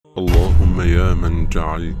اللهم يا من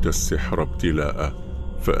جعلت السحر ابتلاء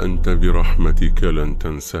فأنت برحمتك لن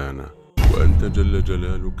تنسانا وأنت جل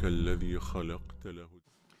جلالك الذي خلقت له.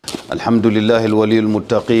 الحمد لله الولي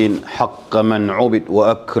المتقين حق من عبد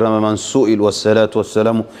وأكرم من سئل والصلاة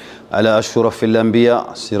والسلام على أشرف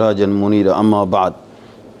الأنبياء سراجا منيرا. أما بعد,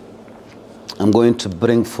 I'm going to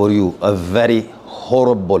bring for you a very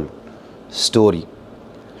horrible story.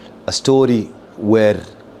 A story where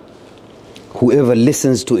whoever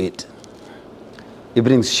listens to it, it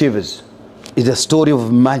brings shivers. It's a story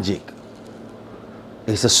of magic.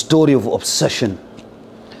 It's a story of obsession.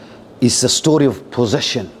 It's a story of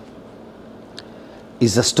possession.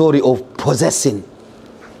 It's a story of possessing.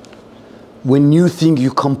 When you think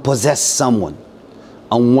you can possess someone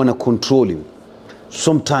and want to control him,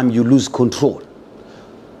 sometimes you lose control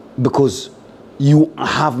because you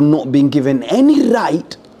have not been given any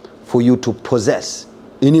right for you to possess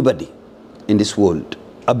anybody in this world.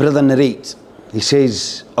 A brother narrates, he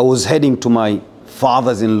says, I was heading to my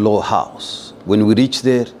father's-in-law house. When we reached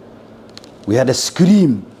there, we had a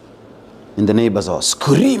scream in the neighbor's house,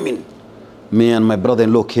 screaming. Me and my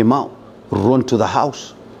brother-in-law came out, run to the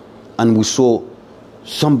house, and we saw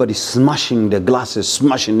somebody smashing the glasses,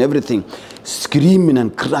 smashing everything, screaming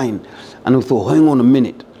and crying. And we thought, hang on a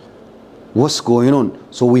minute, what's going on?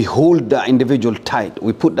 So we hold that individual tight,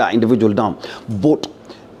 we put that individual down. But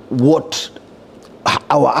what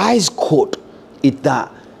our eyes caught is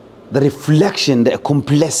that the reflection, the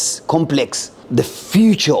complex, the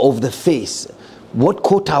future of the face. What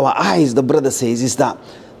caught our eyes, the brother says, is that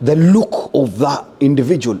the look of that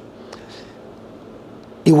individual,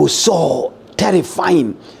 it was so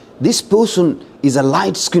terrifying. This person is a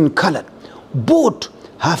light skin color, but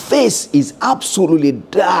her face is absolutely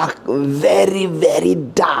dark, very, very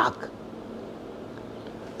dark.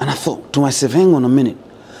 And I thought to myself, hang on a minute,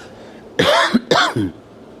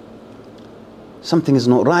 something is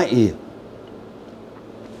not right here.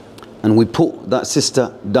 And we put that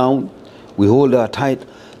sister down, we hold her tight.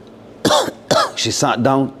 She sat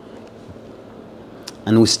down,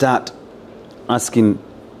 and we start asking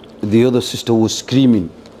the other sister who was screaming,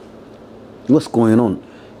 what's going on?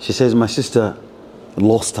 She says, my sister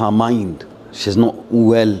lost her mind. She's not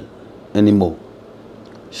well anymore.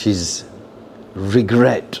 She's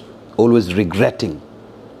always regretting.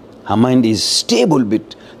 Her mind is stable,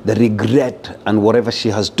 but the regret and whatever she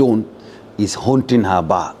has done is haunting her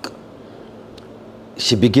back.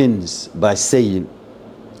 She begins by saying,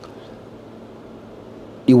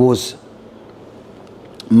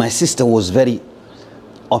 my sister was very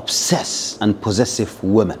obsessed and possessive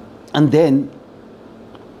woman. And then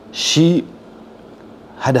she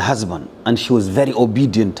had a husband and she was very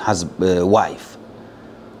obedient wife.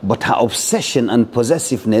 But her obsession and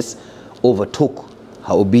possessiveness overtook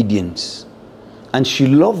her obedience. And she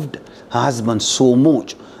loved her husband so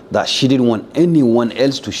much that she didn't want anyone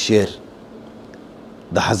else to share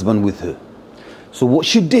the husband with her. So what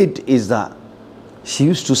she did is that she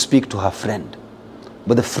used to speak to her friend.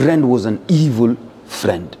 But the friend was an evil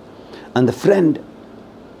friend. And the friend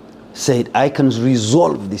said, I can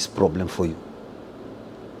resolve this problem for you.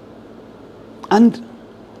 And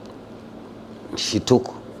she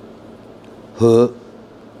took her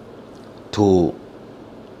to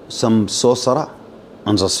some sorcerer,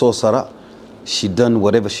 and the sorcerer, she done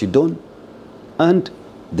whatever she done, and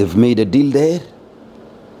they've made a deal there.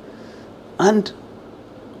 And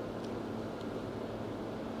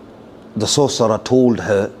the sorcerer told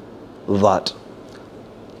her that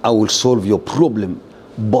I will solve your problem,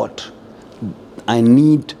 but I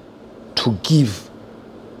need to give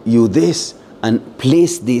you this and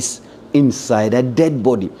place this inside a dead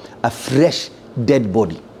body, a fresh dead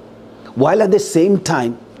body. While at the same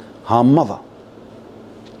time, her mother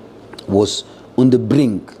was on the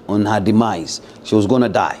brink, on her demise. She was going to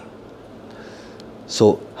die.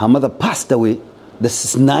 So her mother passed away.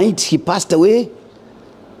 This night she passed away,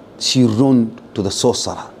 she ran to the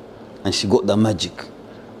sorcerer and she got the magic.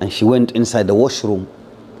 And she went inside the washroom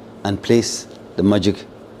and placed the magic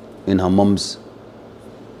in her mom's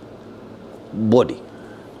body.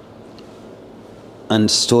 And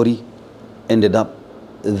story ended up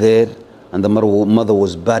there, and the mother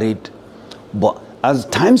was buried. But as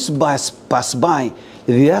times pass by,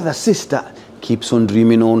 the other sister keeps on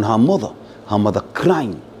dreaming on her mother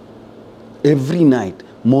crying every night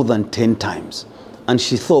more than 10 times. And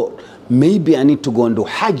she thought, maybe I need to go and do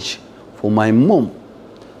Hajj for my mom.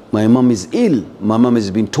 My mom is ill. My mom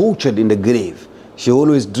has been tortured in the grave. She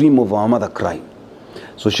always dreams of her mother crying.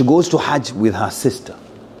 So she goes to Hajj with her sister.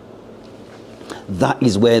 That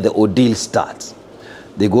is where the ordeal starts.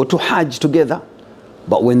 They go to Hajj together,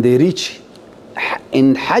 but when they reach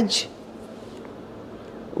in Hajj,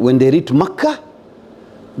 when they reach Makkah,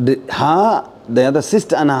 the other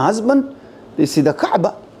sister and her husband, they see the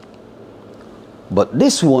Kaaba. But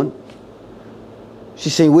this one,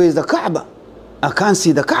 she's saying, where is the Kaaba? I can't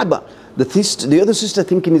see the Kaaba. The other sister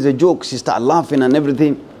thinking it's a joke. She started laughing and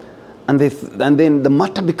everything. And then the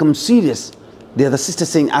matter becomes serious. The other sister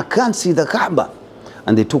saying, I can't see the Kaaba.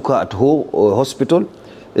 And they took her to hospital.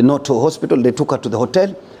 Not to hospital, they took her to the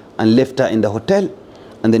hotel and left her in the hotel.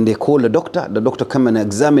 And then they called the doctor. The doctor came and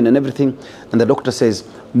examined and everything. And the doctor says,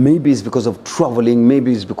 maybe it's because of traveling,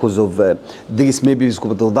 maybe it's because of this, maybe it's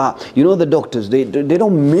because of that. You know, the doctors, they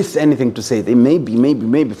don't miss anything to say. They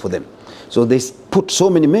maybe for them. So they put so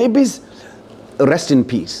many maybes. Rest in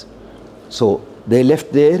peace. So they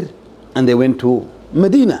left there and they went to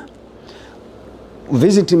Medina.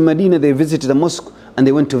 Visiting Medina, they visited the mosque and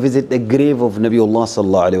they went to visit the grave of Nabiullah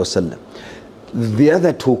sallallahu alaihi wasallam. The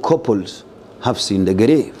other two couples have seen the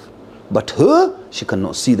grave, but her, she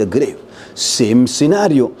cannot see the grave. Same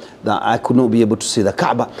scenario, that I could not be able to see the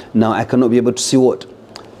Kaaba. Now I cannot be able to see what?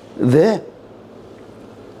 The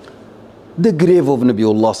grave of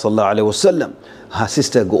Nabiullah sallallahu alaihi wasallam. Her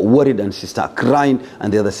sister got worried and she started crying,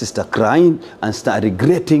 and the other sister crying and started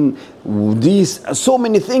regretting these, so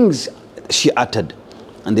many things she uttered.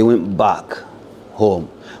 And they went back home.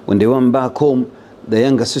 When they went back home, the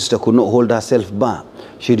younger sister could not hold herself back.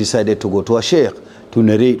 She decided to go to a sheikh to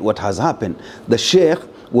narrate what has happened. The sheikh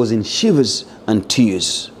was in shivers and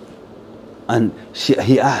tears. And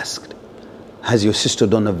he asked, has your sister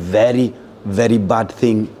done a very, very bad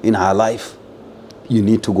thing in her life? You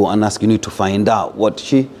need to go and ask, you need to find out what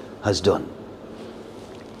she has done.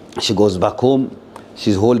 She goes back home,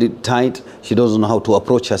 she's holding tight, she doesn't know how to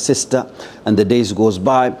approach her sister, and the days goes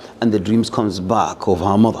by and the dreams comes back of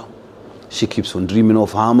her mother. She keeps on dreaming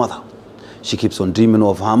of her mother. She keeps on dreaming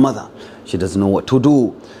of her mother. She doesn't know what to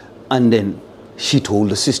do. And then she told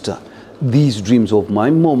the sister, these dreams of my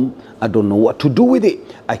mom, I don't know what to do with it.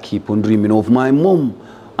 I keep on dreaming of my mom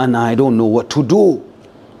and I don't know what to do.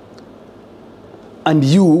 And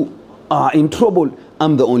you are in trouble.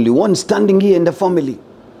 I'm the only one standing here in the family.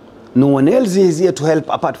 No one else is here to help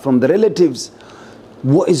apart from the relatives.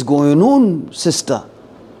 What is going on, sister?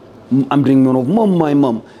 I'm dreaming of mom, my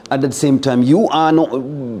mom. At the same time, you are not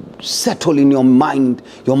settled in your mind.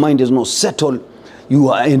 Your mind is not settled. You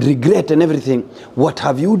are in regret and everything. What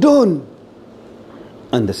have you done?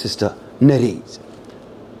 And the sister narrates.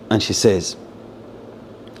 And she says,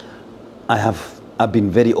 I've been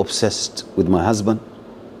very obsessed with my husband,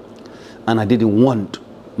 and I didn't want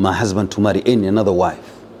my husband to marry any another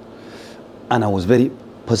wife. And I was very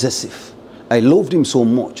possessive. I loved him so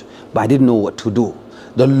much, but I didn't know what to do.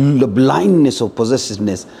 The blindness of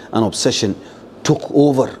possessiveness and obsession took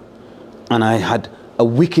over, and I had a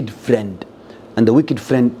wicked friend, and the wicked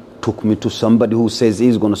friend took me to somebody who says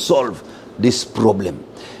he's going to solve this problem.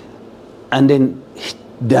 And then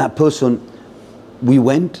that person, we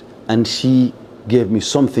went, and she gave me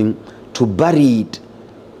something to bury it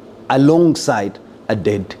alongside a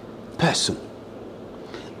dead person.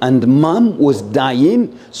 And mom was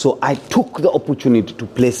dying, so I took the opportunity to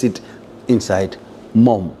place it inside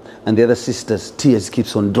mom. And the other sister's tears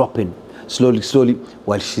keeps on dropping slowly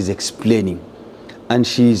while she's explaining. And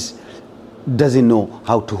she's doesn't know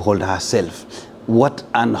how to hold herself. What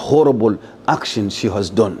an horrible action she has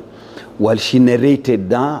done. While she narrated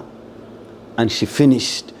that and she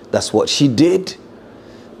finished, that's what she did.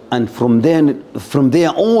 And from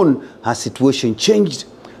there on, her situation changed.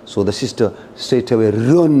 So the sister straight away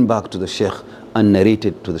ran back to the sheikh and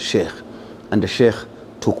narrated to the sheikh. And the sheikh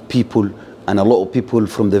took people, and a lot of people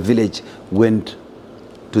from the village went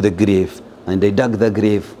to the grave. And they dug the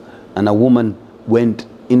grave, and a woman went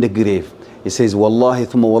in the grave. He says, Wallahi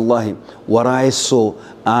thumma wallahi, what I saw,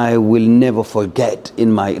 I will never forget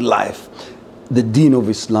in my life. The deen of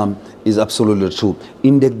Islam is absolutely true.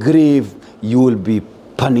 In the grave, you will be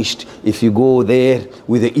punished if you go there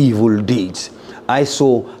with the evil deeds. I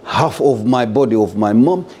saw half of my body of my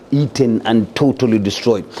mom eaten and totally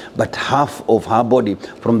destroyed, but half of her body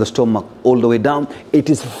from the stomach all the way down, it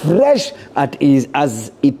is fresh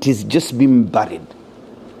as it is just been buried.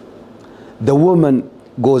 The woman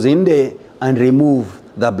goes in there and remove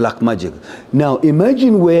the black magic. Now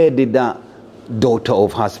imagine where did that daughter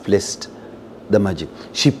of hers placed the magic.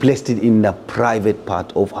 She placed it in the private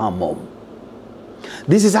part of her mom.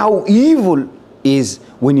 This is how evil is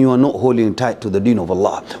when you are not holding tight to the deen of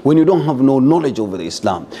Allah. When you don't have no knowledge over the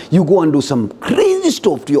Islam. You go and do some crazy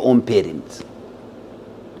stuff to your own parents.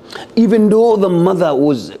 Even though the mother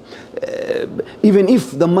was, even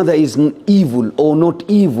if the mother is evil or not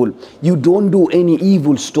evil, you don't do any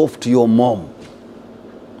evil stuff to your mom.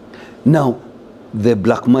 Now, the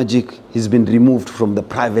black magic has been removed from the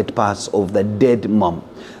private parts of the dead mom.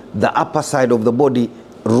 The upper side of the body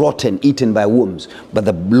rotten, eaten by worms, but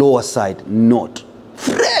the lower side not.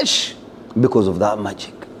 Fresh because of that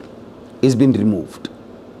magic. It's been removed.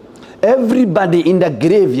 Everybody in the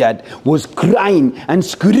graveyard was crying and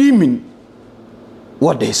screaming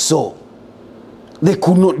what they saw. They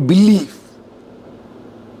could not believe.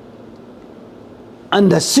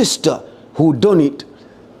 And the sister who done it,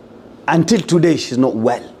 until today she's not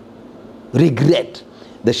well. Regret.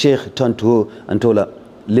 The sheikh turned to her and told her,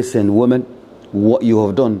 listen woman, what you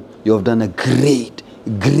have done a great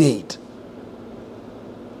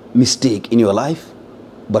mistake in your life.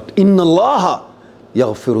 But inna Allah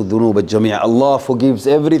yaghfiru dhunuba jami'a. Allah forgives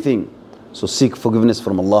everything. So seek forgiveness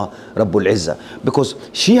from Allah Rabbul Izzah. Because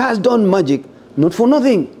she has done magic not for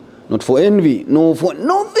nothing, not for envy, no for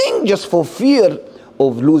nothing, just for fear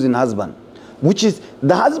of losing husband, which is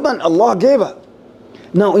the husband Allah gave her.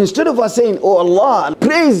 Now instead of us saying, oh Allah,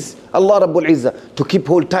 praise Allah Rabbul Izzah to keep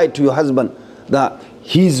hold tight to your husband, that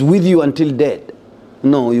he's with you until dead.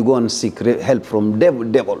 No, you go and seek help from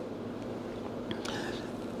devil.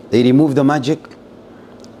 They removed the magic,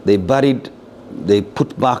 they buried, they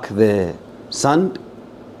put back the sand,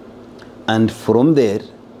 and from there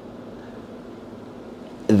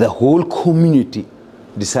the whole community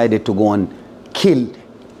decided to go and kill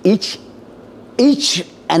each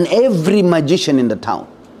and every magician in the town.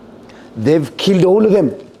 They've killed all of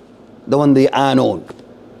them, the one they unknown.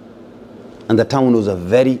 And the town was a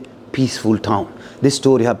very peaceful town. This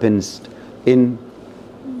story happens in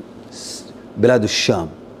Bilad al-Sham.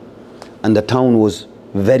 And the town was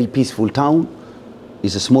very peaceful town.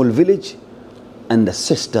 It's a small village. And the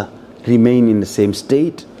sister remained in the same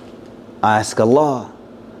state. I ask Allah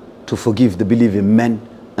to forgive the believing men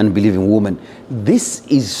and believing women. This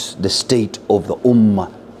is the state of the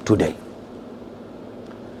ummah today.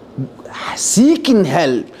 Seeking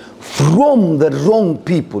help from the wrong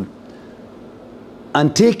people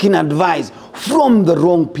and taking advice from the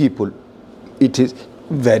wrong people, it is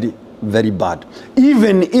very, very bad.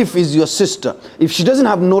 Even if it's your sister, if she doesn't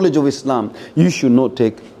have knowledge of Islam, you should not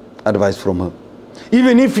take advice from her.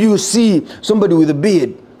 Even if you see somebody with a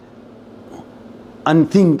beard and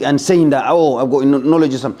think and saying that, oh, I've got knowledge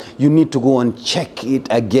of Islam, you need to go and check it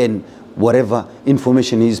again, whatever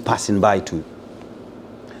information is passing by to you.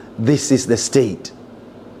 This is the state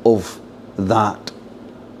of that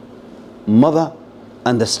mother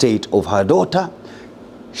and the state of her daughter.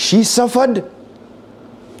 She suffered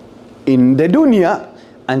in the dunya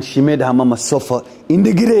and she made her mama suffer in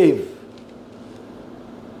the grave.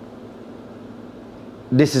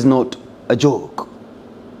 This is not a joke.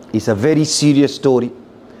 It's a very serious story.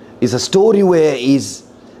 It's a story where it's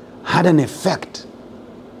had an effect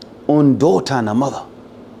on daughter and a mother.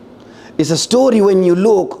 It's a story when you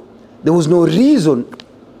look, there was no reason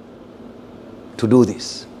to do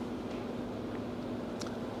this.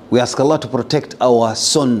 We ask Allah to protect our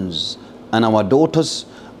sons and our daughters,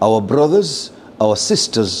 our brothers, our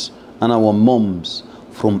sisters and our moms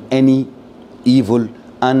from any evil,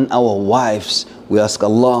 and our wives. We ask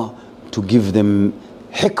Allah to give them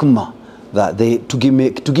hikmah, that to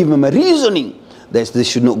give them a reasoning that they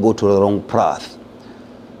should not go to the wrong path.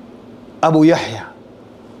 Abuyahya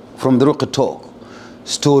from the Ruqya talk,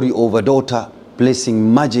 story of a daughter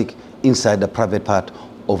placing magic inside the private part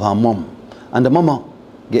of her mom, and the mama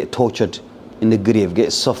get tortured in the grave,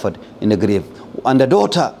 get suffered in the grave, and the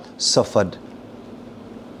daughter suffered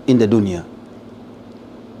in the dunya.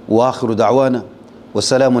 Wa akhiru da'wana wa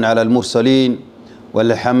salamun ala al-mursalin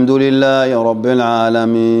walhamdulillahi rabbil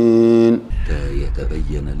alamin. حتى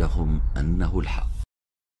يتبين لهم أنه الحق.